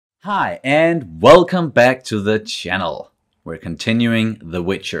Hi, and welcome back to the channel. We're continuing The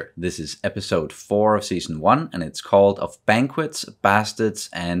Witcher. This is episode 4 of season 1, and it's called Of Banquets, Bastards,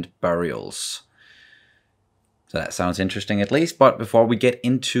 and Burials. So that sounds interesting at least, but before we get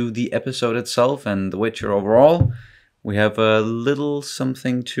into the episode itself and The Witcher overall, we have a little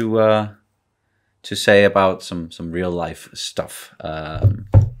something to say about some real life stuff.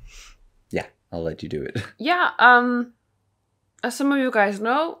 Yeah, I'll let you do it. Yeah, as some of you guys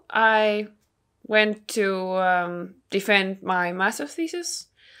know, I went to defend my master's thesis,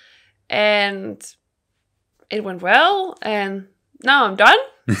 and it went well, and now I'm done.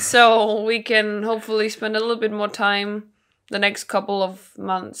 So we can hopefully spend a little bit more time the next couple of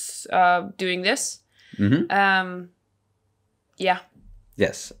months doing this. Mm-hmm. Yeah.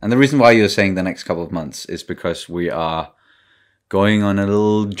 Yes, and the reason why you're saying the next couple of months is because we are going on a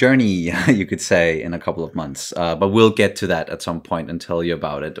little journey, you could say, in a couple of months. But we'll get to that at some point and tell you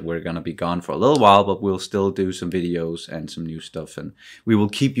about it. We're going to be gone for a little while, but we'll still do some videos and some new stuff. And we will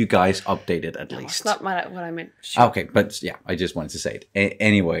keep you guys updated at least. It's not what I meant. Sure. Okay, but yeah, I just wanted to say it.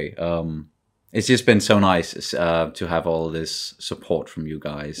 Anyway, it's just been so nice to have all this support from you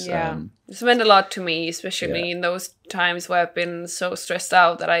guys. Yeah, it's meant a lot to me, especially in those times where I've been so stressed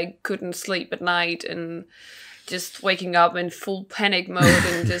out that I couldn't sleep at night and just waking up in full panic mode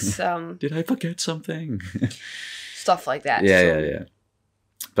and just did I forget something? Stuff like that. Yeah.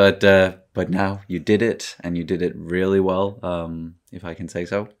 But now you did it, and you did it really well. If I can say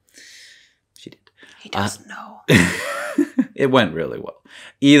so, she did. He doesn't know. It went really well.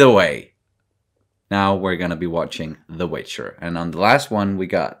 Either way, now we're gonna be watching The Witcher, and on the last one we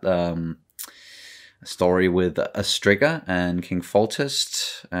got a story with Astriga and King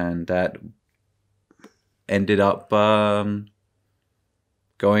Foltest, and that ended up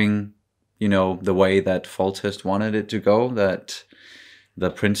going, the way that Foltest wanted it to go, that the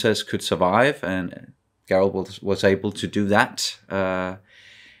princess could survive, and Geralt was able to do that.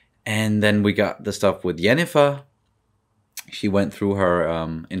 And then we got the stuff with Yennefer. She went through her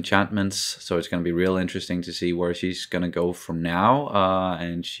enchantments, so it's going to be real interesting to see where she's going to go from now.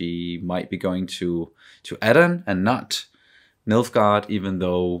 And she might be going to Edirne and not Nilfgaard, even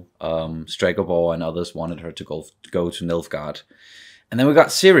though Stregobor and others wanted her to go to Nilfgaard. And then we got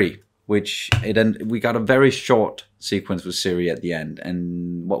Ciri, we got a very short sequence with Ciri at the end.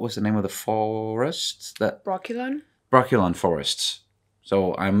 And what was the name of the forest? Brocculon Forests.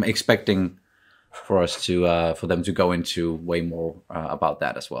 So I'm expecting for them to go into way more about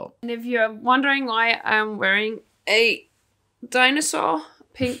that as well. And if you're wondering why I'm wearing a dinosaur,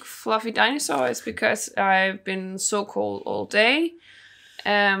 pink fluffy dinosaur, is because I've been so cold all day,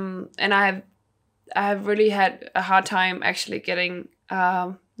 and I have really had a hard time actually getting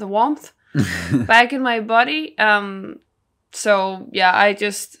the warmth back in my body. So yeah, I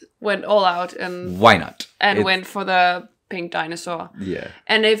just went all out and why not? And went for the pink dinosaur. Yeah.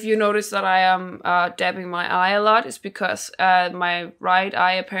 And if you notice that I am dabbing my eye a lot, it's because my right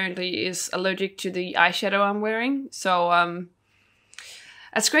eye apparently is allergic to the eyeshadow I'm wearing. So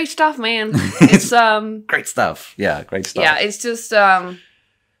that's great stuff, man. It's great stuff. Yeah, great stuff. Yeah, it's just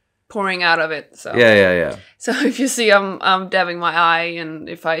pouring out of it. So yeah. So if you see I'm dabbing my eye, and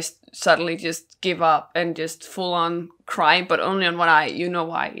if I suddenly just give up and just full on cry, but only on one eye, you know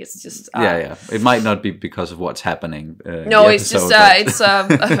why. It's just yeah. It might not be because of what's happening. No, it's just it's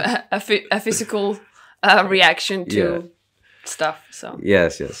a physical reaction to stuff. So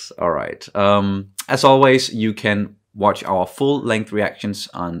yes. All right. As always, you can watch our full-length reactions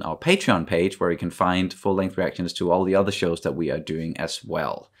on our Patreon page, where you can find full-length reactions to all the other shows that we are doing as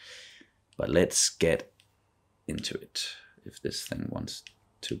well. But let's get into it. If this thing wants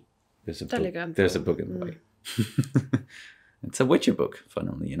to... There's a book in the way. It's a Witcher book,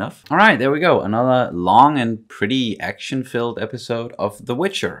 funnily enough. All right, there we go. Another long and pretty action-filled episode of The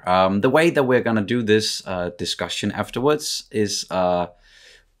Witcher. The way that we're going to do this discussion afterwards is...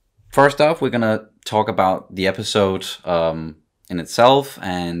 First off, we're going to talk about the episode in itself,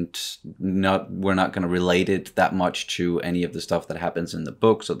 and we're not going to relate it that much to any of the stuff that happens in the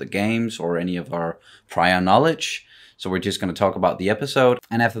books or the games or any of our prior knowledge. So we're just going to talk about the episode,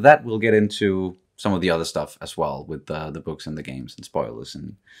 and after that we'll get into some of the other stuff as well with the books and the games and spoilers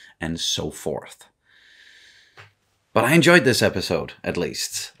and so forth. But I enjoyed this episode, at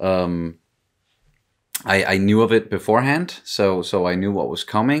least. I knew of it beforehand, so I knew what was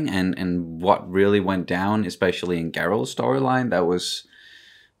coming, and what really went down, especially in Geralt's storyline, that was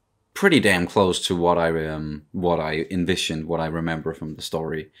pretty damn close to what I envisioned, what I remember from the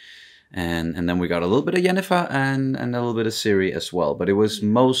story. And then we got a little bit of Yennefer and a little bit of Ciri as well. But it was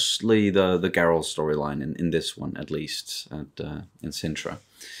mostly the Geralt storyline in this one, at least, in Sintra.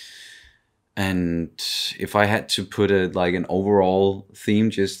 And if I had to put a like an overall theme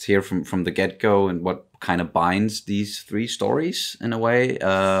just here from the get go, and what kind of binds these three stories in a way,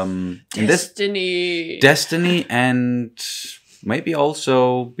 in this destiny, and maybe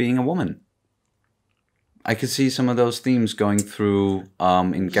also being a woman. I could see some of those themes going through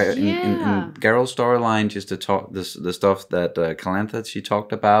in Geralt's storyline, just to talk the stuff that Calantha she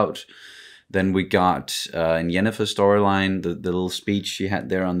talked about. Then we got in Yennefer's storyline the little speech she had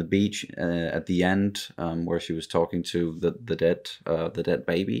there on the beach at the end, where she was talking to the dead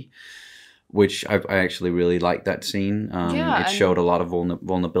baby, which I actually really liked that scene. It showed a lot of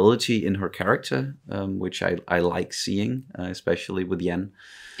vulnerability in her character, which I like seeing, especially with Yen.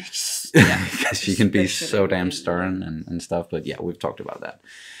 Yeah, because she can be so damn stern and stuff. But yeah, we've talked about that.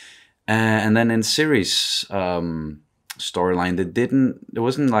 And then in Ciri's storyline, there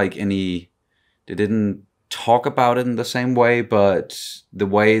wasn't like any. They didn't talk about it in the same way, but the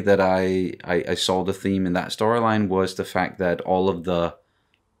way that I saw the theme in that storyline was the fact that all of the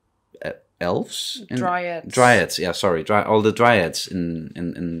elves, dryads, yeah, sorry, all the dryads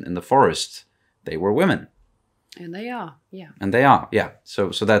in the forest, they were women. And they are, yeah. And they are, yeah. So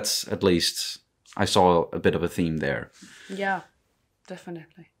that's at least I saw a bit of a theme there. Yeah,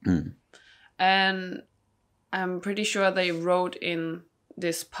 definitely. And I'm pretty sure they wrote in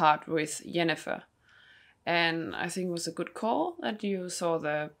this part with Yennefer, and I think it was a good call that you saw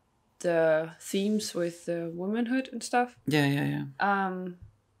the themes with the womanhood and stuff. Yeah.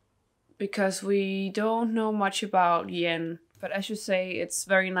 Because we don't know much about Yen, but as you say, it's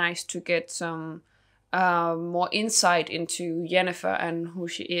very nice to get some more insight into Yennefer and who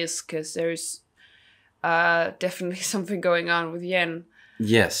she is, because there's definitely something going on with Yen.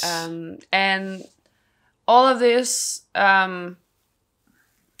 Yes. And all of this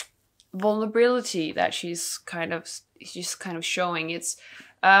vulnerability that she's kind of showing, it's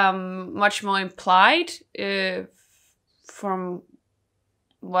much more implied from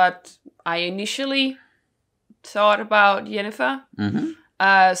what I initially thought about Yennefer.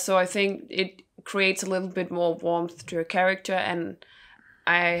 So I think it creates a little bit more warmth to her character, and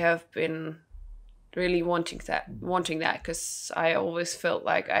I have been really wanting that because I always felt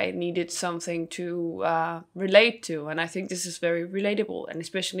like I needed something to relate to, and I think this is very relatable, and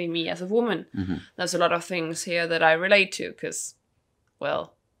especially me as a woman. There's a lot of things here that I relate to because,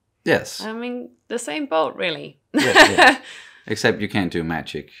 well, yes, I'm in the same boat, really. Yeah. Except you can't do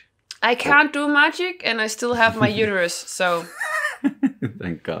magic. I can't do magic, and I still have my uterus, so...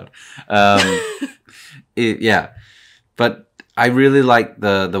 Thank God. Yeah, but I really like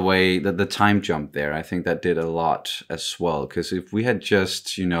the way that the time jump there. I think that did a lot as well. Because if we had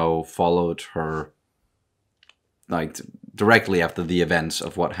just, followed her like directly after the events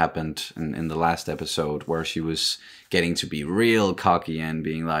of what happened in the last episode, where she was getting to be real cocky and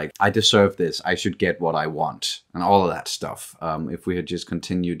being like, I deserve this, I should get what I want, and all of that stuff. If we had just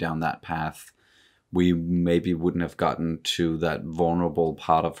continued down that path, we maybe wouldn't have gotten to that vulnerable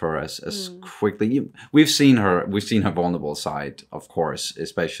part of her as quickly. We've seen her vulnerable side, of course,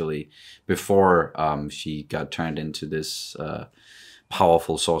 especially before she got turned into this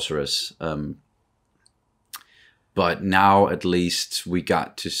powerful sorceress. But now at least we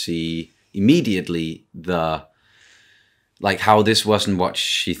got to see immediately how this wasn't what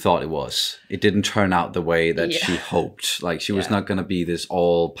she thought it was. It didn't turn out the way that she hoped. Like, she was not going to be this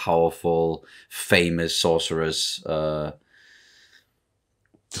all-powerful, famous sorceress. Who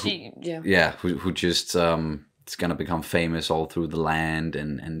just is going to become famous all through the land,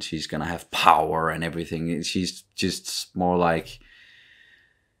 and she's going to have power and everything. She's just more like...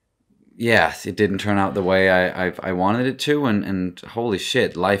 Yeah, it didn't turn out the way I wanted it to, and holy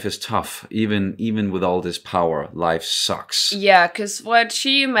shit, life is tough. Even with all this power, life sucks. Yeah, because what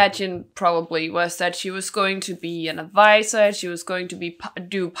she imagined probably was that she was going to be an advisor, she was going to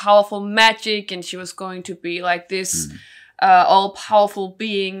do powerful magic, and she was going to be like this all-powerful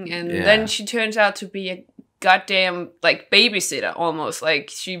being, and then she turns out to be a goddamn like babysitter almost. Like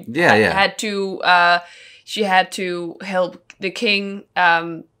she had to help the king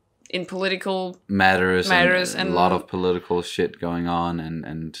in political matters and a lot of political shit going on,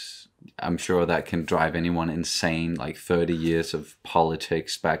 and I'm sure that can drive anyone insane, like 30 years of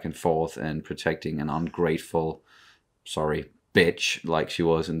politics back and forth and protecting an ungrateful bitch like she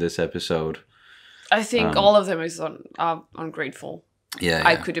was in this episode. I think all of them is ungrateful. Yeah,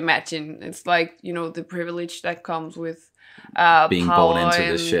 I could imagine. It's like, the privilege that comes with being power born into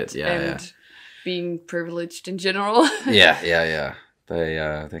this shit. And being privileged in general. Yeah. They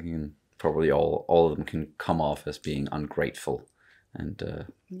can probably all of them can come off as being ungrateful, and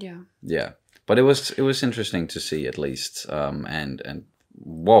yeah. But it was interesting to see, at least, and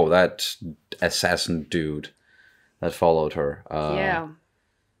whoa, that assassin dude that followed her. Yeah.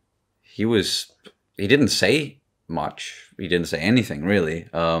 He didn't say much. He didn't say anything really.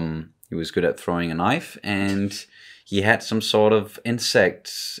 He was good at throwing a knife, and he had some sort of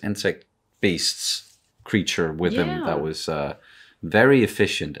insect beasts creature with him Yeah. that was very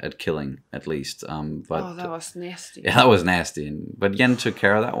efficient at killing, at least. But Oh, that was nasty. yeah, that was nasty. But Yen took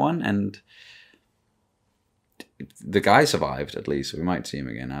care of that one, and the guy survived at least. We might see him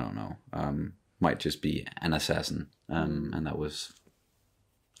again. I don't know. Might just be an assassin, and that was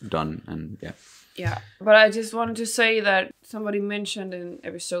done. And yeah. Yeah, but I just wanted to say that somebody mentioned in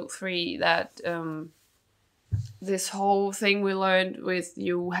episode 3 that this whole thing we learned with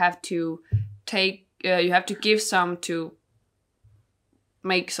you have to give some to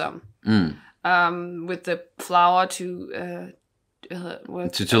make some. With the flour to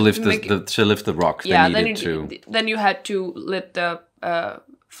lift the rock. Yeah, then you had to let the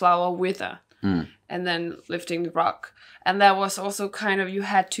flour wither, and then lifting the rock. And that was also kind of, you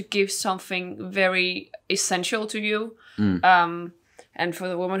had to give something very essential to you. And for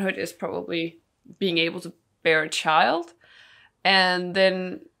the womanhood is probably being able to bear a child. And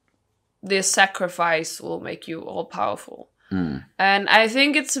then this sacrifice will make you all powerful. And I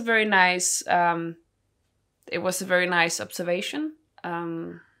think it's a very nice, it was a very nice observation.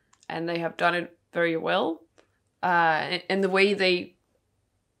 And they have done it very well. And the way they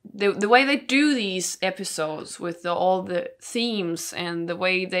do these episodes with all the themes and the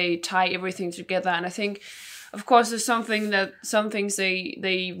way they tie everything together. And I think, of course, there's some things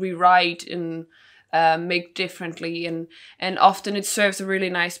they rewrite and make differently, and often it serves a really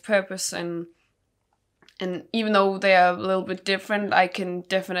nice purpose. And even though they are a little bit different, I can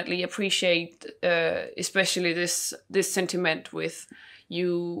definitely appreciate, especially this sentiment with,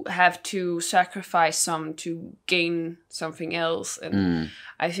 you have to sacrifice some to gain something else. And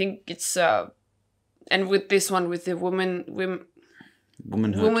I think it's and with this one, with the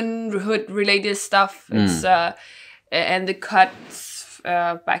womanhood related stuff, it's and the cuts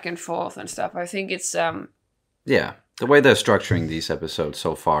back and forth and stuff, I think it's yeah, the way they're structuring these episodes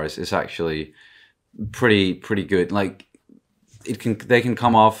so far is actually pretty good. Like, they can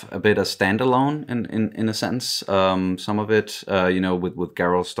come off a bit as standalone in a sense. Some of it, with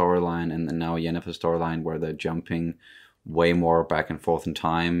Geralt's storyline and now Yennefer's storyline, where they're jumping way more back and forth in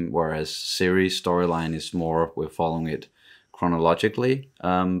time, whereas Ciri's storyline is more, we're following it chronologically,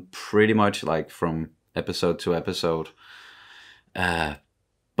 pretty much like from episode to episode.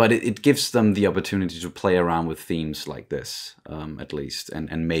 But it gives them the opportunity to play around with themes like this, at least,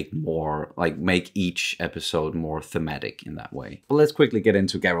 and make each episode more thematic in that way. But let's quickly get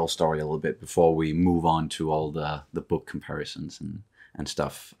into Geralt's story a little bit before we move on to all the book comparisons and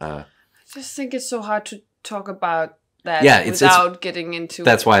stuff. I just think it's so hard to talk about that without getting into.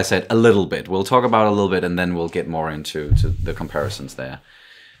 That's why I said a little bit. We'll talk about it a little bit, and then we'll get more into the comparisons there.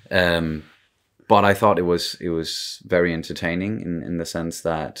 But I thought it was very entertaining in the sense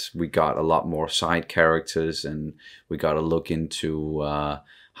that we got a lot more side characters, and we got a look into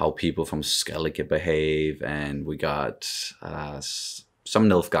how people from Skellige behave, and we got some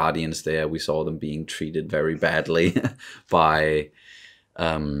Nilfgaardians there. We saw them being treated very badly by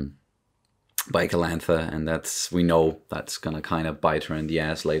Calantha, and we know that's gonna kind of bite her in the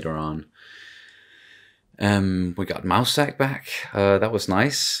ass later on. We got Mousesack back. That was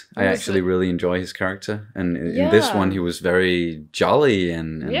nice. I actually really enjoy his character, and in this one he was very jolly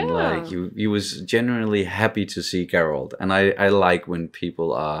and like he was genuinely happy to see Geralt. And I like when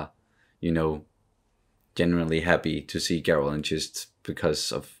people are, genuinely happy to see Geralt, and just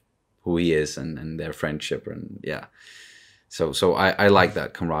because of who he is and their friendship, and yeah. So I like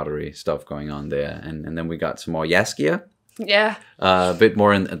that camaraderie stuff going on there, and then we got some more Jaskier. Yeah. A bit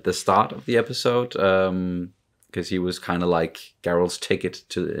more at the start of the episode, because he was kind of like Geralt's ticket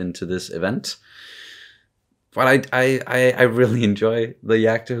into this event. But I really enjoy the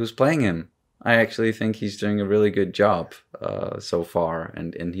actor who's playing him. I actually think he's doing a really good job so far,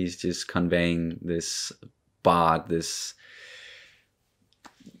 and he's just conveying this bard, he's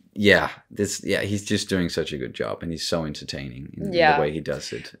just doing such a good job, and he's so entertaining in the way he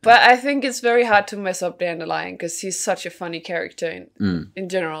does it. But I think it's very hard to mess up Dandelion, because he's such a funny character in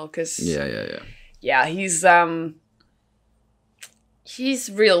general. Cause he's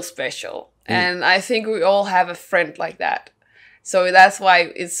real special, and I think we all have a friend like that. So that's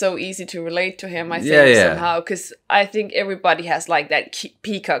why it's so easy to relate to him, I think, somehow. Because I think everybody has like that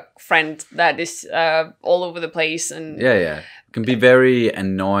peacock friend that is all over the place. And can be very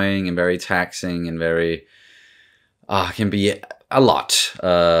annoying and very taxing and very... can be a lot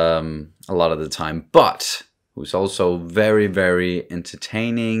of the time. But who's also very, very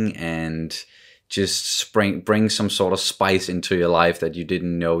entertaining and just bring some sort of spice into your life that you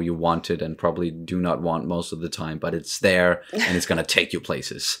didn't know you wanted and probably do not want most of the time, but it's there and it's gonna take you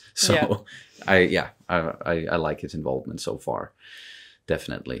places. So I like his involvement so far,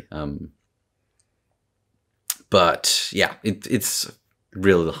 definitely. But yeah, it's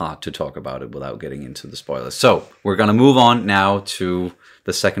really hard to talk about it without getting into the spoilers. So we're gonna move on now to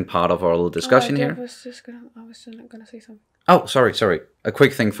the second part of our little discussion here. I was gonna say something. Oh, sorry. A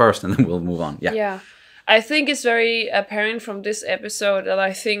quick thing first, and then we'll move on. Yeah. Yeah. I think it's very apparent from this episode that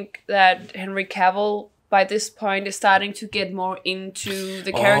I think that Henry Cavill, by this point, is starting to get more into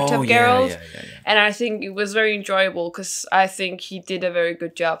the character of Geralt. Yeah. And I think it was very enjoyable, because I think he did a very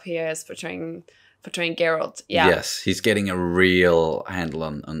good job here as portraying Geralt. Yeah. Yes, he's getting a real handle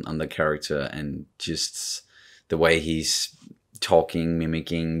on the character, and just the way he's talking,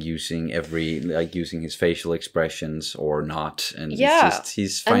 mimicking, using his facial expressions or not, and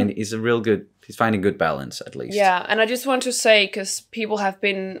he's finding good balance, at least. Yeah, and I just want to say, because people have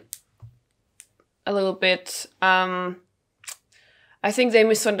been a little bit, I think they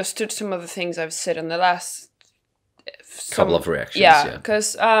misunderstood some of the things I've said in the last couple of reactions. Yeah,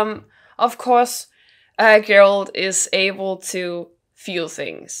 because of course, Geralt is able to feel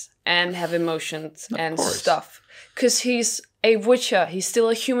things and have emotions and stuff, because he's a witcher. He's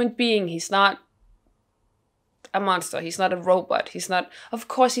still a human being. He's not a monster. He's not a robot. He's not. Of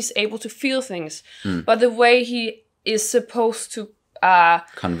course, he's able to feel things, but the way he is supposed to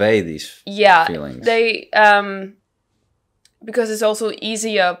convey these feelings, they because it's also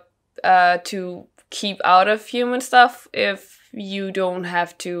easier to keep out of human stuff if you don't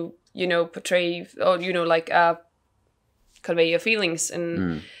have to, portray or convey your feelings,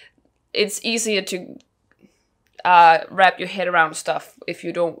 and it's easier to wrap your head around stuff if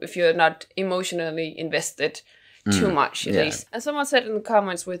you're not emotionally invested too much, at least. And someone said in the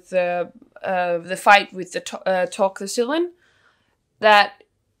comments with the fight with the Talk the Sylvan, that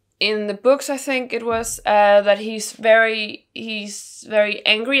in the books, I think it was, that he's very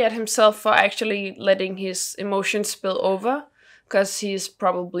angry at himself for actually letting his emotions spill over, because he's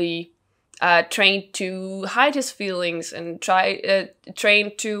probably trained to hide his feelings and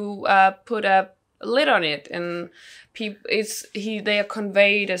trained to put a lid on it, and they are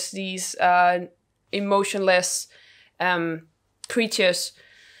conveyed as these emotionless creatures,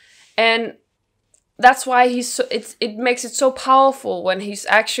 and that's why it makes it so powerful when he's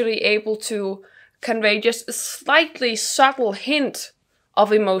actually able to convey just a slightly subtle hint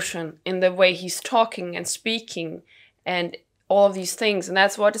of emotion in the way he's talking and speaking and all of these things. And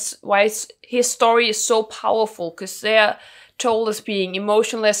that's why his story is so powerful, because they are told as being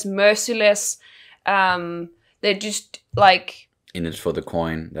emotionless, merciless. They're just like in it for the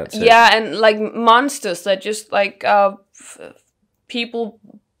coin. That's it. Yeah, and like monsters. They're just like people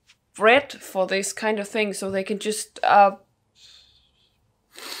bred for this kind of thing, so they can just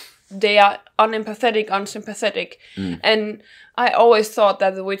they are unsympathetic. And I always thought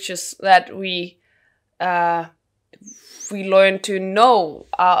that the witches that we learn to know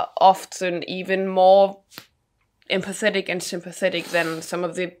are often even more empathetic and sympathetic than some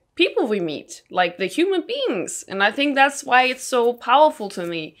of the people we meet, like the human beings. And I think that's why it's so powerful to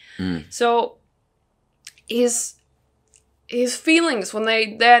me. So his feelings, when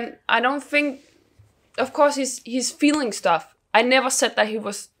then I don't think, of course he's feeling stuff. I never said that he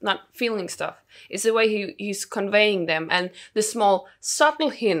was not feeling stuff. It's the way he's conveying them, and the small subtle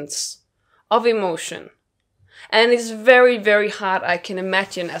hints of emotion. And it's very, very hard, I can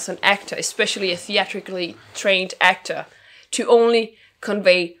imagine, as an actor, especially a theatrically trained actor, to only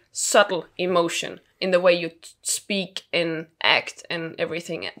convey subtle emotion in the way you speak and act and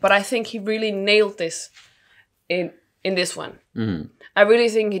everything. But I think he really nailed this in this one. I really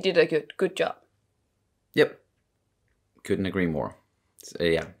think he did a good job. Yep. Couldn't agree more.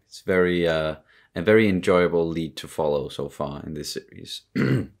 It's very a very enjoyable lead to follow so far in this series.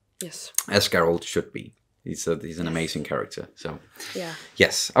 Yes. As Geralt should be. He's an amazing character. So yeah.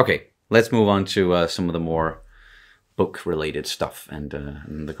 Yes. Okay. Let's move on to some of the more book-related stuff and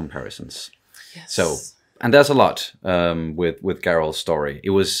the comparisons. Yes. So, and there's a lot with Geralt's story.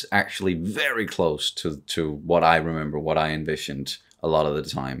 It was actually very close to what I remember, what I envisioned a lot of the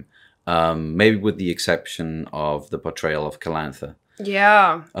time. Maybe with the exception of the portrayal of Calantha.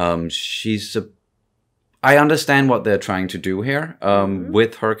 Yeah. I understand what they're trying to do here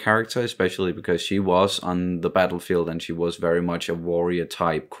with her character, especially because she was on the battlefield and she was very much a warrior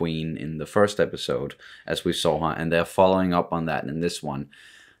type queen in the first episode, as we saw her, and they're following up on that in this one.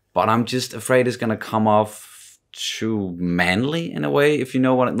 But I'm just afraid it's going to come off too manly in a way, if you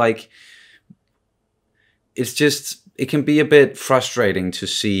know what, like, it's just, it can be a bit frustrating to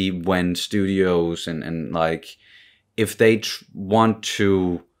see when studios and like, if they want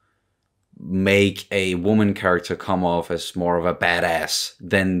to make a woman character come off as more of a badass,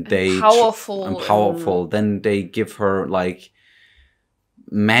 then they powerful, then they give her like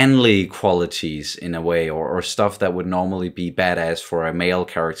manly qualities in a way, or stuff that would normally be badass for a male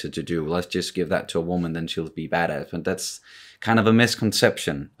character to do. Let's just give that to a woman, then she'll be badass. But that's kind of a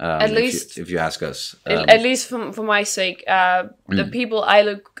misconception, at least if you ask us. At least for my sake, the people I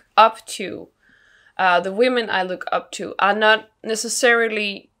look up to, the women I look up to, are not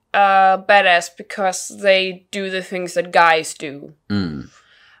necessarily badass because they do the things that guys do.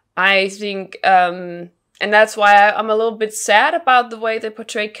 I think, and that's why I'm a little bit sad about the way they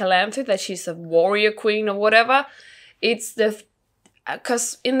portray Calamity, that she's a warrior queen or whatever. It's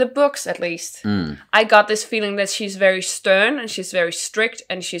because in the books, at least, I got this feeling that she's very stern and she's very strict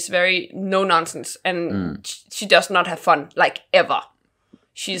and she's very no nonsense, and she does not have fun, like, ever.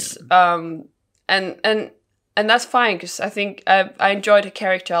 She's and that's fine, because I think I enjoyed her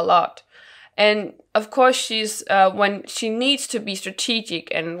character a lot. And of course, she's when she needs to be strategic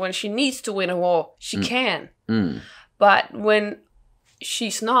and when she needs to win a war, she can. But when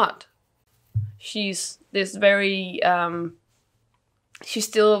she's not, she's this very I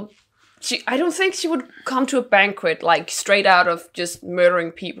don't think she would come to a banquet like straight out of just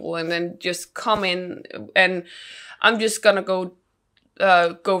murdering people and then just come in and I'm just gonna go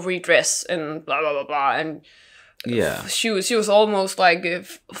redress and blah blah blah blah. And yeah, she was almost like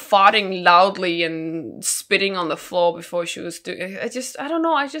farting loudly and spitting on the floor before she was doing. I don't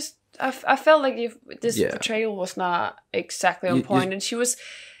know. I felt like this portrayal was not exactly on point, and she was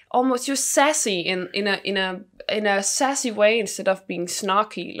sassy in a sassy way instead of being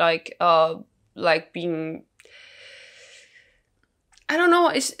snarky, like being. I don't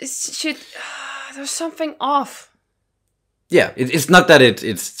know. There's something off. Yeah, it's not that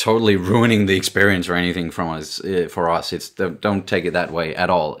it's totally ruining the experience or anything for us. It's don't take it that way at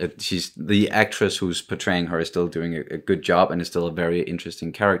all. She's the actress who's portraying her is still doing a good job and is still a very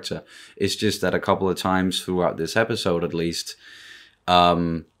interesting character. It's just that a couple of times throughout this episode, at least,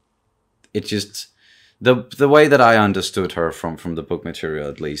 it just the way that I understood her from the book material,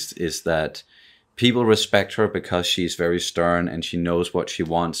 at least, is that people respect her because she's very stern and she knows what she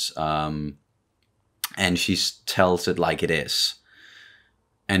wants. And she tells it like it is.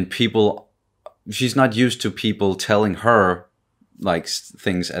 And she's not used to people telling her like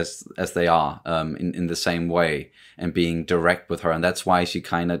things as they are, in the same way, and being direct with her. And that's why she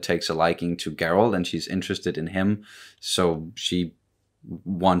kind of takes a liking to Geralt and she's interested in him. So she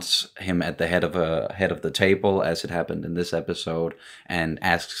wants him at the head of the table, as it happened in this episode, and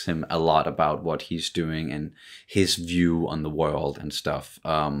asks him a lot about what he's doing and his view on the world and stuff.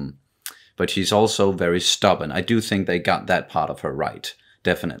 But she's also very stubborn. I do think they got that part of her right.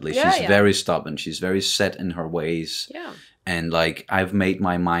 Definitely. She's very stubborn. She's very set in her ways. Yeah. And like, I've made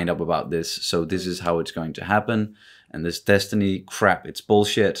my mind up about this, so this is how it's going to happen. And this destiny crap, it's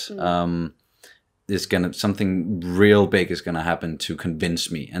bullshit. Something real big is gonna happen to convince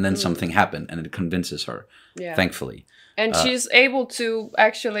me. And then something happened and it convinces her. Yeah. Thankfully. And she's able to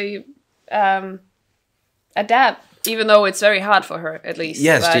actually adapt. Even though it's very hard for her, at least.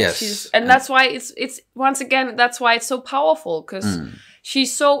 Yes. And that's why it's once again, that's why it's so powerful, because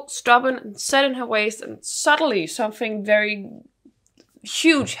she's so stubborn and set in her ways, and suddenly something very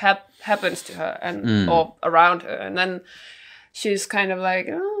huge happens to her or around her, and then she's kind of like,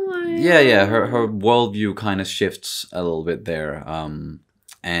 her worldview kind of shifts a little bit there,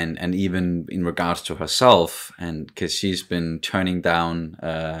 and even in regards to herself, and because she's been turning down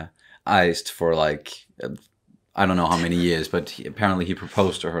Iced for like. I don't know how many years, but apparently he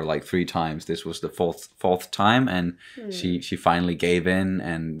proposed to her like 3 times. This was the fourth time, and she finally gave in,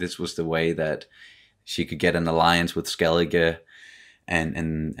 and this was the way that she could get an alliance with Skellige, and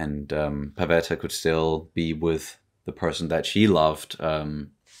Pavetta could still be with the person that she loved,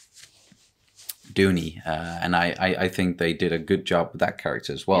 Dooney, and I think they did a good job with that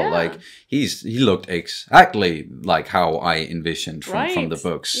character as well. Yeah. Like he looked exactly like how I envisioned from the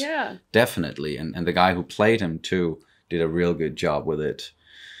books. Yeah, definitely, and the guy who played him too did a real good job with it.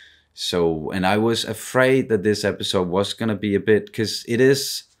 So, and I was afraid that this episode was gonna be a bit, because it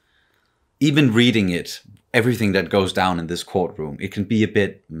is, even reading it, everything that goes down in this courtroom, it can be a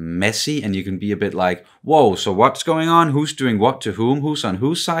bit messy, and you can be a bit like, whoa, so what's going on? Who's doing what to whom? Who's on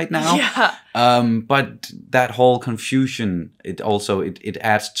whose side now? Yeah. But that whole confusion, it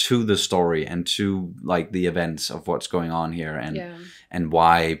adds to the story and to like the events of what's going on here, and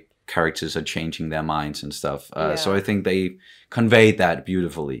why characters are changing their minds and stuff. Yeah. So I think they conveyed that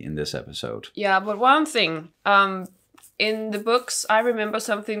beautifully in this episode. Yeah, but one thing, in the books, I remember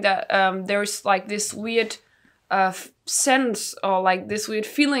something that there's like this weird sense, or like this weird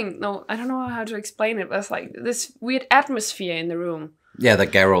feeling. No, I don't know how to explain it, but it's like this weird atmosphere in the room. Yeah,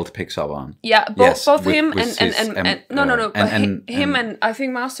 that Geralt picks up on. Yeah, both him and him and I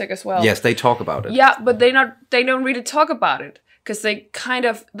think Mousesack as well. yes, they talk about it. Yeah, but they don't really talk about it, because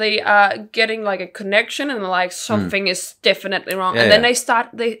they are getting like a connection, and like something is definitely wrong, and then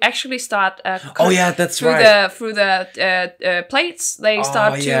they actually start Oh yeah, that's through right. through the plates. They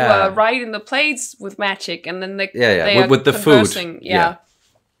start to write in the plates with magic, and then they are with the conversing. food. Yeah.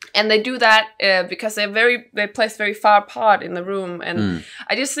 And they do that because they're placed very far apart in the room, and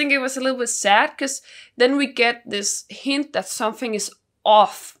I just think it was a little bit sad, because then we get this hint that something is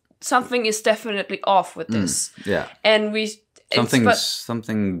off. Something is definitely off with this. Yeah, and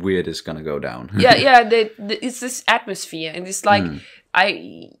something weird is gonna go down. It's this atmosphere, and it's like I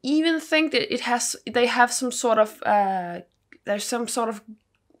even think that they have some sort of there's some sort of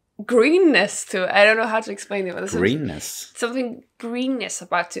greenness to it. I don't know how to explain it, but there's Greenness. something greenness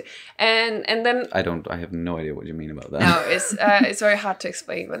about it, and then I have no idea what you mean about that. no, it's very hard to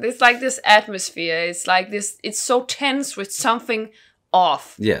explain, but it's like this atmosphere. It's like this. It's so tense with something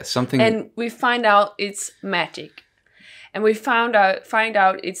off. Yeah, something. And we find out it's magic, and we find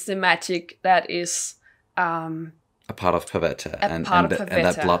out it's the magic that is a part of Pavetta and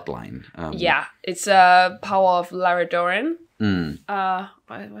that bloodline. Yeah, it's a power of Laredoran.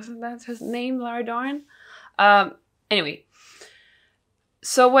 Wasn't that his name, Laredoran? Anyway,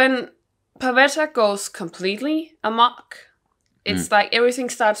 so when Pavetta goes completely amok, it's like everything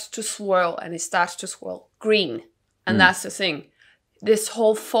starts to swirl, and it starts to swirl green, and that's the thing. This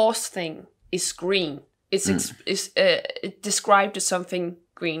whole force thing is green. It's described as something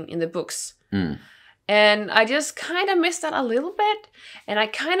green in the books. And I just kind of missed that a little bit. And I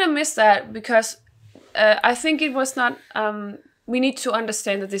kind of missed that because I think it was not... we need to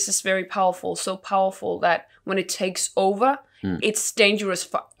understand that this is very powerful. So powerful that when it takes over, it's dangerous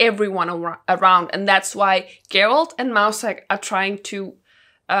for everyone around. And that's why Geralt and Mousesack are trying to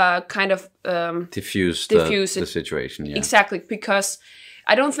kind of... diffuse the situation, yeah. Exactly, because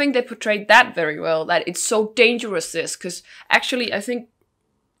I don't think they portrayed that very well, that it's so dangerous, this, because actually I think...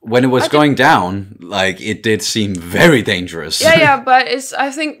 When it was going down, like, it did seem very dangerous. Yeah, but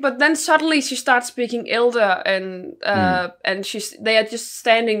but then suddenly she starts speaking Elder, and they are just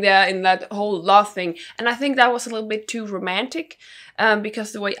standing there in that whole love thing, and I think that was a little bit too romantic,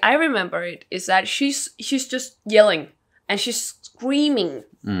 because the way I remember it is that she's just yelling, and she's screaming,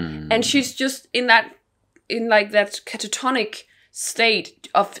 and she's just in that catatonic state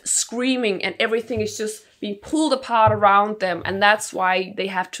of screaming, and everything is just being pulled apart around them, and that's why they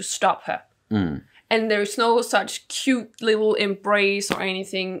have to stop her. And there's no such cute little embrace or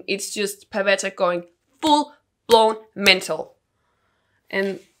anything. It's just Pavetta going full-blown mental.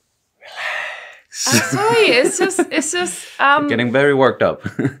 And I'm sorry, it's just getting very worked up.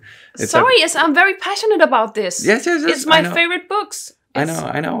 I'm very passionate about this. Yes, it's my favorite books. I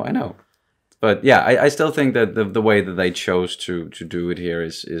know. But yeah, I still think that the way that they chose to do it here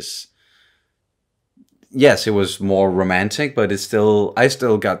is yes, it was more romantic, but I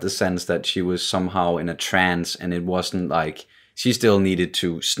still got the sense that she was somehow in a trance, and it wasn't like she still needed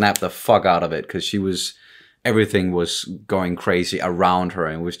to snap the fuck out of it, because everything was going crazy around her,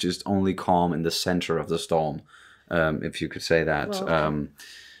 and it was just only calm in the center of the storm, if you could say that. Well,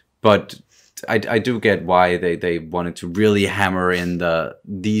 but I do get why they wanted to really hammer in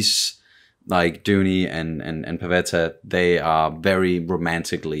these. Like Dooney and Pavetta, they are very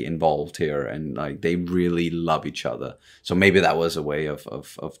romantically involved here, and like they really love each other. So maybe that was a way of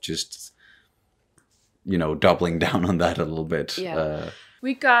just, doubling down on that a little bit. Yeah.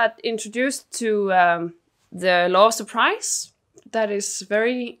 We got introduced to the law of surprise. That is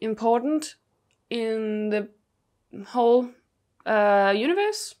very important in the whole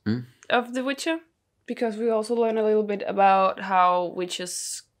universe of The Witcher, because we also learn a little bit about how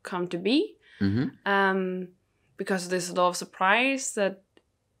witches come to be, because there's a law of surprise that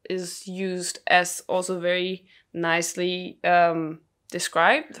is used as also very nicely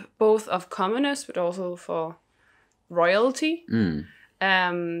described, both of commoners but also for royalty.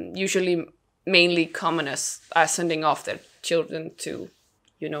 Usually mainly commoners are sending off their children to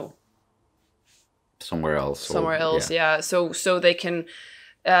somewhere else, so they can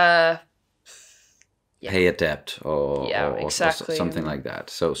pay a debt or something like that.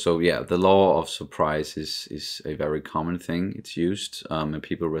 So yeah, the law of surprise is a very common thing. It's used, and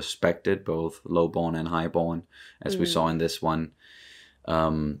people respect it, both lowborn and highborn, as we saw in this one.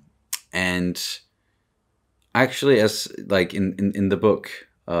 And actually, as like in the book,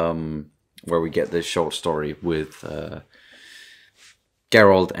 where we get this short story with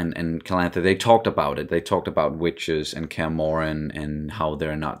Geralt and Calanthe, they talked about it. They talked about witches and Kaer Morhen and how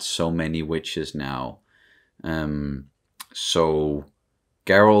there are not so many witches now. So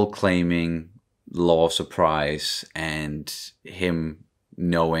Geralt claiming law of surprise, and him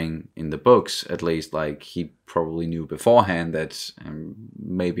knowing in the books, at least, like he probably knew beforehand that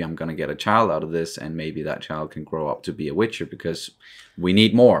maybe I'm gonna get a child out of this, and maybe that child can grow up to be a witcher because we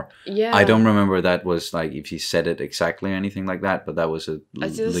need more. Yeah. I don't remember that was like if he said it exactly or anything like that, but that was at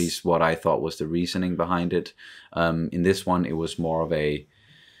least what I thought was the reasoning behind it. In this one, it was more of a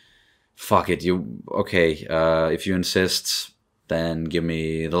fuck it, if you insist, then give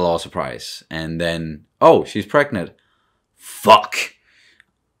me the law surprise. And then, oh, she's pregnant. Fuck.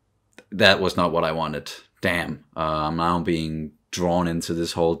 That was not what I wanted. Damn. I'm now being drawn into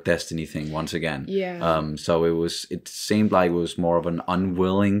this whole destiny thing once again. Yeah. So it seemed like it was more of an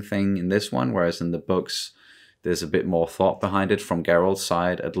unwilling thing in this one, whereas in the books, there's a bit more thought behind it from Geralt's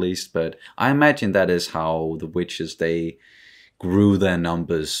side, at least. But I imagine that is how the witches, they grew their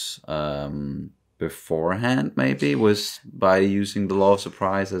numbers beforehand, maybe, was by using the law of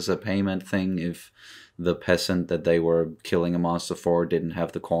surprise as a payment thing if the peasant that they were killing a monster for didn't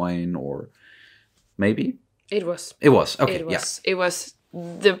have the coin, or maybe? It was, okay, It was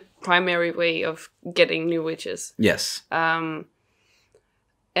the primary way of getting new witches. Yes. And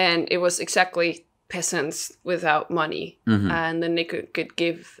it was exactly peasants without money. And then they could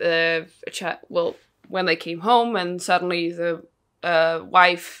give a child, well, when they came home and suddenly the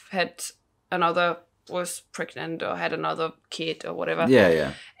wife was pregnant or had another kid or whatever.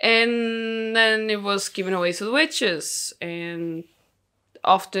 Yeah. And then it was given away to the witches. And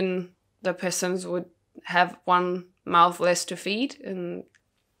often the peasants would have one mouth less to feed. And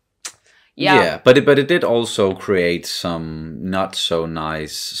yeah, but it did also create some not so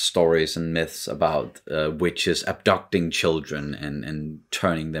nice stories and myths about witches abducting children and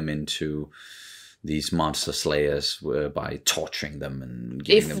turning them into these monster slayers by torturing them and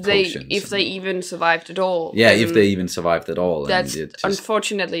giving them potions. If they even survived at all. Yeah, if they even survived at all. That's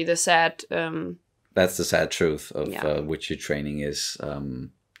unfortunately the sad... that's the sad truth of witcher training is...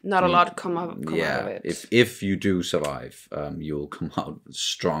 not a lot come out of it. If you do survive, you'll come out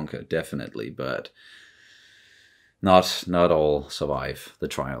stronger, definitely, but not all survive the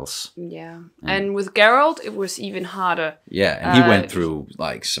trials. Yeah, and with Geralt, it was even harder. Yeah, and he went through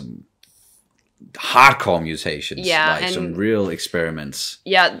like some hardcore mutations, like some real experiments.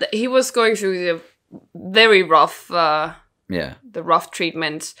 Yeah, he was going through the very rough, the rough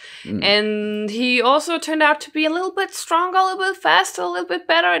treatments, and he also turned out to be a little bit stronger, a little bit faster, a little bit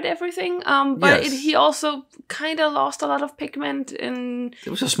better at everything. But he also kind of lost a lot of pigment, and it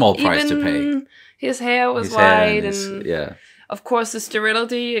was a small price to pay. His hair was white, and of course the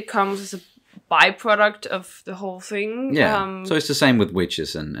sterility, it comes as a byproduct of the whole thing. Yeah. So it's the same with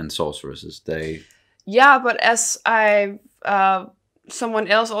witches and sorceresses. But as someone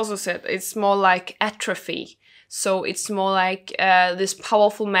else also said, it's more like atrophy. So it's more like this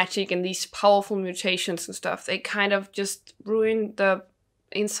powerful magic and these powerful mutations and stuff. They kind of just ruin the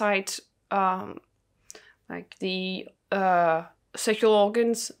inside, like the sexual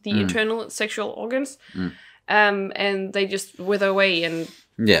organs, the internal sexual organs, and they just wither away and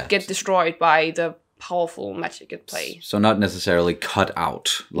get destroyed by the powerful magic at play. So not necessarily cut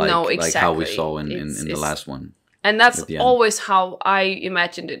out, like how we saw in the last one. And that's always how I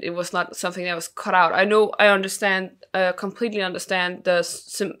imagined it. It was not something that was cut out. I completely understand the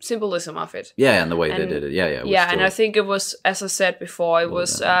symbolism of it. Yeah, and the way they did it. Yeah. And I think it was, as I said before, it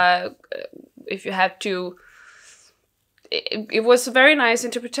was, if you had to... It was a very nice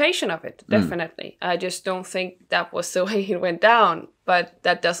interpretation of it, definitely. I just don't think that was the way it went down. But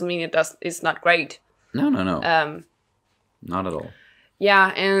that doesn't mean it's not great. No. Not at all.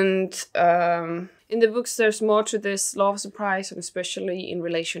 Yeah, and in the books there's more to this law of surprise, and especially in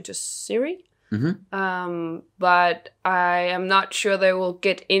relation to Ciri. But I am not sure they will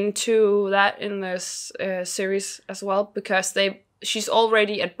get into that in this series as well, because she's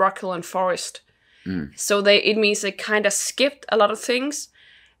already at Brockhillen Forest. So it means they kind of skipped a lot of things,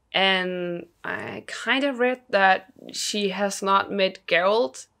 and I kind of read that she has not met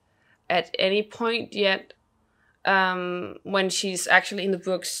Geralt at any point yet. When she's actually in the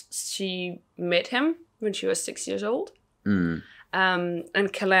books, she met him when she was 6 years old. And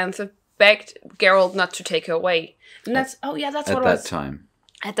Calanthe begged Geralt not to take her away. And that's what at that time.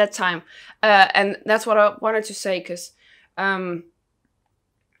 At that time, and that's what I wanted to say, because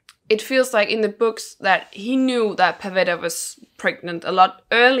it feels like in the books that he knew that Pavetta was pregnant a lot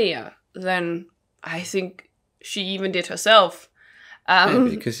earlier than I think she even did herself.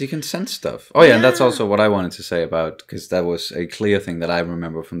 Because he can sense stuff. Oh yeah, and that's also what I wanted to say about, because that was a clear thing that I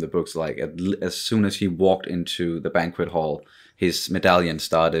remember from the books. Like as soon as he walked into the banquet hall, his medallion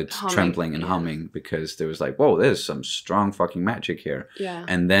started trembling and humming, because there was like, whoa, there's some strong fucking magic here. Yeah.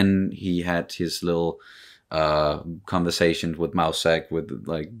 And then he had his little conversation with Mausak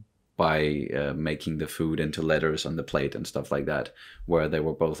by making the food into letters on the plate and stuff like that, where they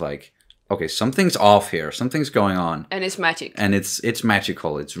were both like, okay, something's off here. Something's going on. And it's magic. And it's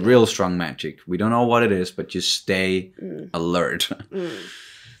magical. It's real strong magic. We don't know what it is, but just stay alert.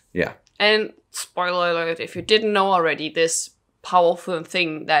 Yeah. And spoiler alert, if you didn't know already, this powerful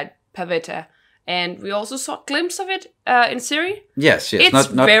thing that Pavetta, and we also saw a glimpse of it in Siri. Yes. It's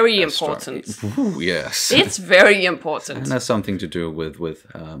not very important. Ooh, yes. It's very important. And that's something to do with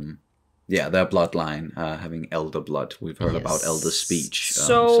their bloodline having elder blood. We've heard about elder speech.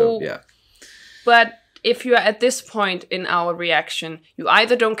 So yeah. But if you're at this point in our reaction, you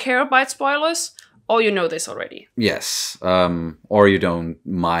either don't care about spoilers or you know this already. Yes. Or you don't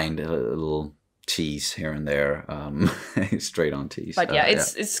mind a little tease here and there. Straight on tease. But yeah,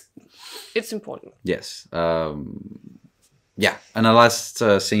 it's important. Yes. Yeah. And the last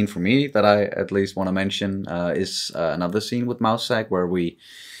scene for me that I at least want to mention is another scene with Mausak where we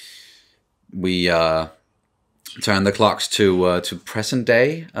turn the clocks to present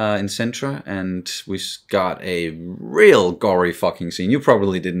day in Sintra, and we got a real gory fucking scene. You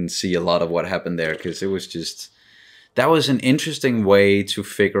probably didn't see a lot of what happened there, because it was just... That was an interesting way to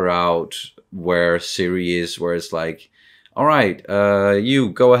figure out where Siri is, where it's like, all right, you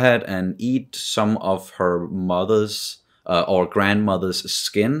go ahead and eat some of her mother's or grandmother's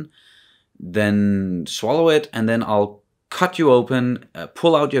skin, then swallow it, and then I'll cut you open,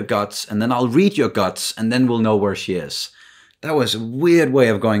 pull out your guts, and then I'll read your guts, and then we'll know where she is. That was a weird way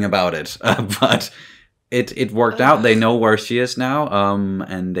of going about it, but it worked out. They know where she is now,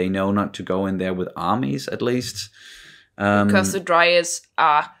 and they know not to go in there with armies, at least. Because the Dryads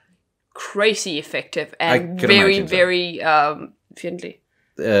are crazy effective and very friendly.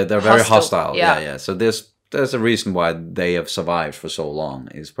 They're very hostile. Yeah. So there's a reason why they have survived for so long,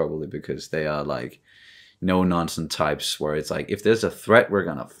 is probably because they are like no-nonsense types where it's like, if there's a threat, we're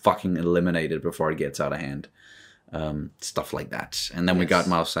gonna fucking eliminate it before it gets out of hand. Stuff like that. And then we got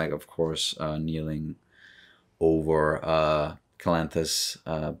Mausak, of course, kneeling over Calantha's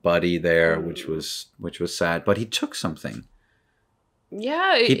body there, which was sad. But he took something.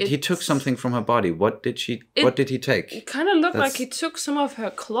 Yeah, he took something from her body. What did he take? It kind of looked like he took some of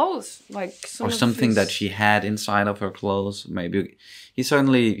her clothes, like something that she had inside of her clothes. Maybe he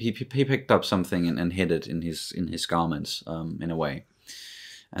picked up something and hid it in his garments, in a way.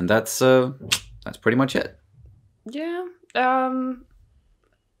 And that's pretty much it. Yeah. I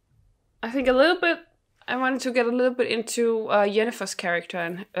think a little bit. I wanted to get a little bit into Yennefer's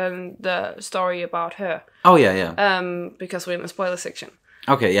character and the story about her. Oh yeah. Because we're in the spoiler section.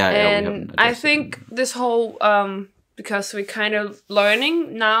 Okay, yeah. And I think this whole because we're kind of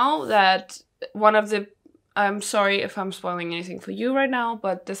learning now that one of the... I'm sorry if I'm spoiling anything for you right now,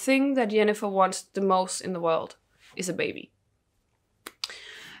 but the thing that Yennefer wants the most in the world is a baby.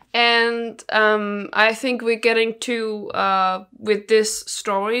 And I think we're getting to, with this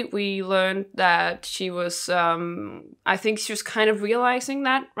story, we learned that she was, I think she was kind of realizing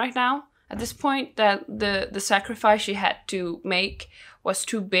that right now, at this point, that the sacrifice she had to make was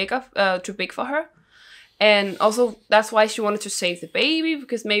too big for her. And also, that's why she wanted to save the baby,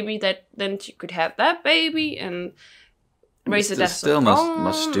 because maybe then she could have that baby and raise it as still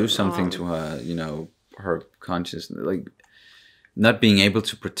must do something to her, her consciousness, like... Not being able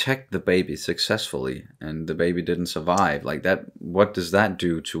to protect the baby successfully, and the baby didn't survive, like that. What does that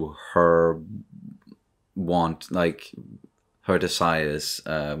do to her like her desires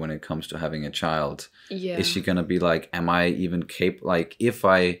when it comes to having a child? Yeah. Is she gonna be like, am I even capable? Like, if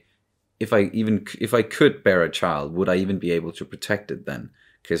I could bear a child, would I even be able to protect it then?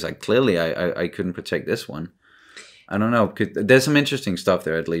 Because I couldn't protect this one. I don't know. There's some interesting stuff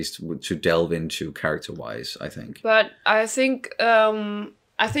there, at least, to delve into character-wise, I think. But I think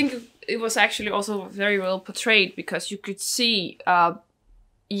it was actually also very well portrayed, because you could see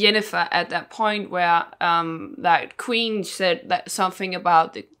Yennefer at that point where that queen said that something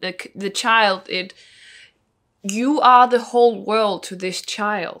about the child. You are the whole world to this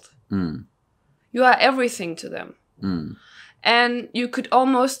child. Mm. You are everything to them. Mm. And you could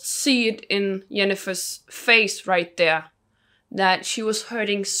almost see it in Yennefer's face right there, that she was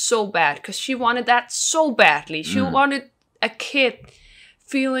hurting so bad, because she wanted that so badly. She wanted a kid,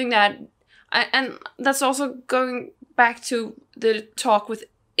 feeling that... And that's also going back to the talk with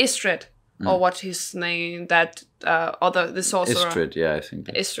Istrid, or what's his name, that the sorcerer. Istrid, yeah, I think.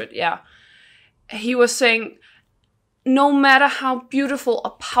 Istrid, yeah. He was saying, no matter how beautiful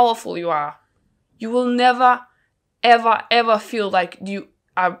or powerful you are, you will never, ever, ever feel like you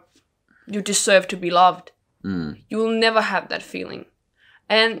deserve to be loved. You will never have that feeling.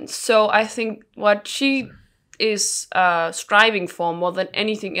 And so I think what she is striving for more than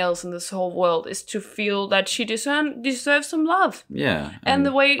anything else in this whole world is to feel that she deserves some love. Yeah, and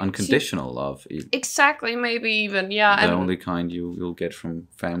the way unconditional love. Exactly, maybe even, yeah. The only kind you'll get from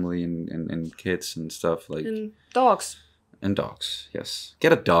family and kids and stuff, like... And dogs. And dogs, yes.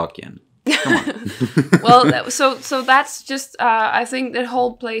 Get a dog, Yen. Come on. Well, so that's just, I think that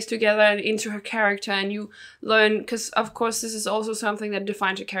whole plays together and into her character, and you learn, because of course this is also something that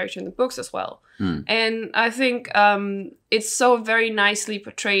defines her character in the books as well. And I think it's so very nicely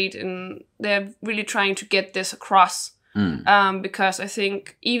portrayed, and they're really trying to get this across. Because I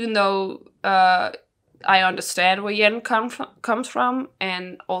think even though I understand where Yen comes from,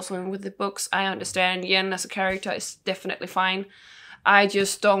 and also with the books, I understand Yen as a character is definitely fine. I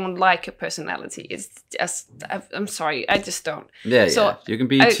just don't like her personality. It's just, I'm sorry, I just don't. Yeah, so yeah. You can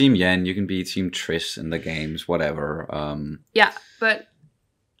be Team Yen, you can be Team Triss in the games, whatever. Yeah, but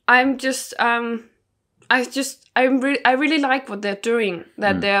I'm just, I really like what they're doing.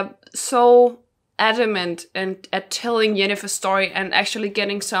 That they're so adamant and at telling Yennefer's story and actually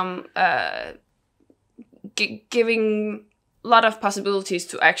getting some, giving a lot of possibilities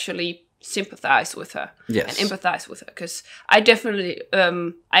to actually sympathize with her and empathize with her, because I definitely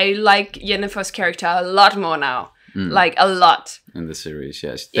I like Yennefer's character a lot more now, like a lot in the series.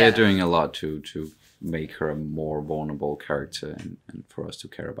 Yes, they're doing a lot to make her a more vulnerable character and for us to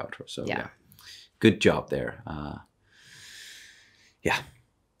care about her. So yeah, good job there. Yeah,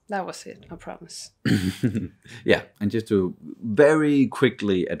 that was it. I promise. Yeah, and just to very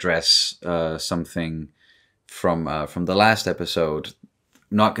quickly address something from the last episode.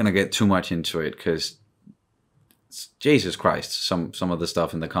 Not gonna get too much into it because Jesus Christ, some of the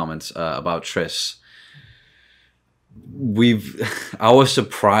stuff in the comments about Triss. I was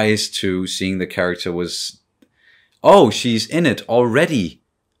surprised to seeing the character was, oh, she's in it already.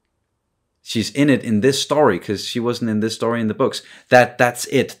 She's in it in this story because she wasn't in this story in the books. That's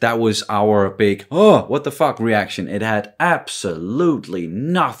it. That was our big what the fuck reaction. It had absolutely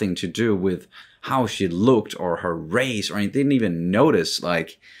nothing to do with how she looked or her race or anything. Didn't even notice,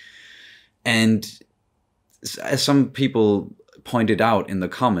 like, and as some people pointed out in the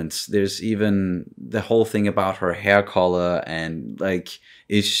comments, there's even the whole thing about her hair color and like,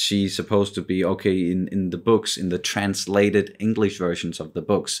 is she supposed to be okay in the books, in the translated English versions of the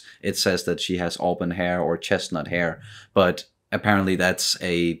books, it says that she has auburn hair or chestnut hair, but apparently that's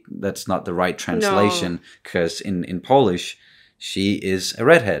not the right translation, because in Polish she is a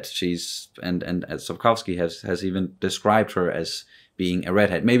redhead. She's and Sapkowski has even described her as being a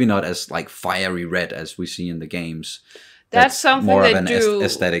redhead. Maybe not as like fiery red as we see in the games. That's something more they of an do.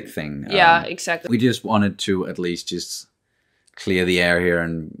 Aesthetic thing. Yeah, exactly. We just wanted to at least just clear the air here,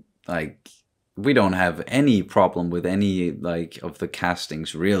 and like, we don't have any problem with any like of the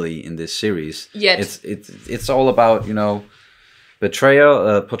castings really in this series. Yet it's all about, you know,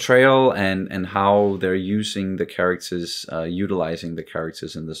 portrayal and how they're using the characters, utilizing the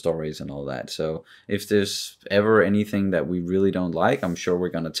characters in the stories and all that. So if there's ever anything that we really don't like, I'm sure we're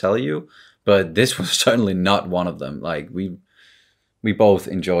gonna tell you. But this was certainly not one of them. Like, we both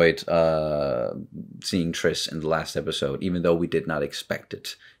enjoyed seeing Triss in the last episode, even though we did not expect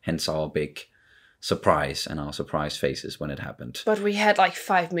it. Hence our big surprise and our surprise faces when it happened. But we had like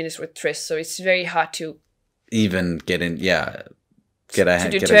 5 minutes with Triss, so it's very hard to even get in. Yeah. To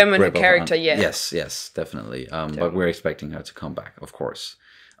determine the character, Yes, definitely. But we're expecting her to come back, of course.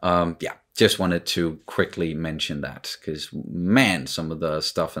 Just wanted to quickly mention that, because, man, some of the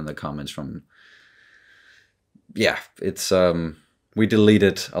stuff in the comments from... Yeah, it's... we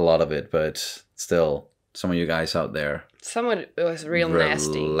deleted a lot of it, but still, some of you guys out there... Some of it was real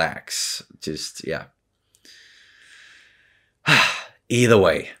nasty. Relax. Just, yeah. Either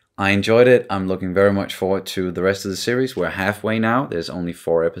way, I enjoyed it. I'm looking very much forward to the rest of the series. We're halfway now. There's only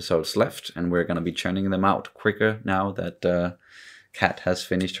 4 episodes left, and we're going to be churning them out quicker now that Kat has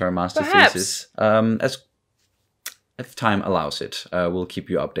finished her master thesis. As if time allows it, we'll keep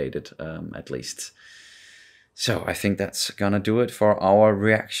you updated, at least. So I think that's going to do it for our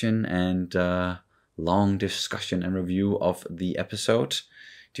reaction and long discussion and review of the episode.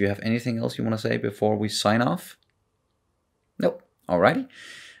 Do you have anything else you want to say before we sign off? Nope. Alrighty.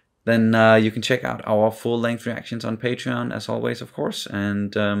 Then you can check out our full-length reactions on Patreon, as always, of course.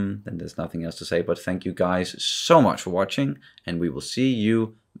 And then there's nothing else to say, but thank you guys so much for watching, and we will see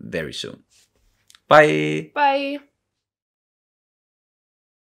you very soon. Bye! Bye!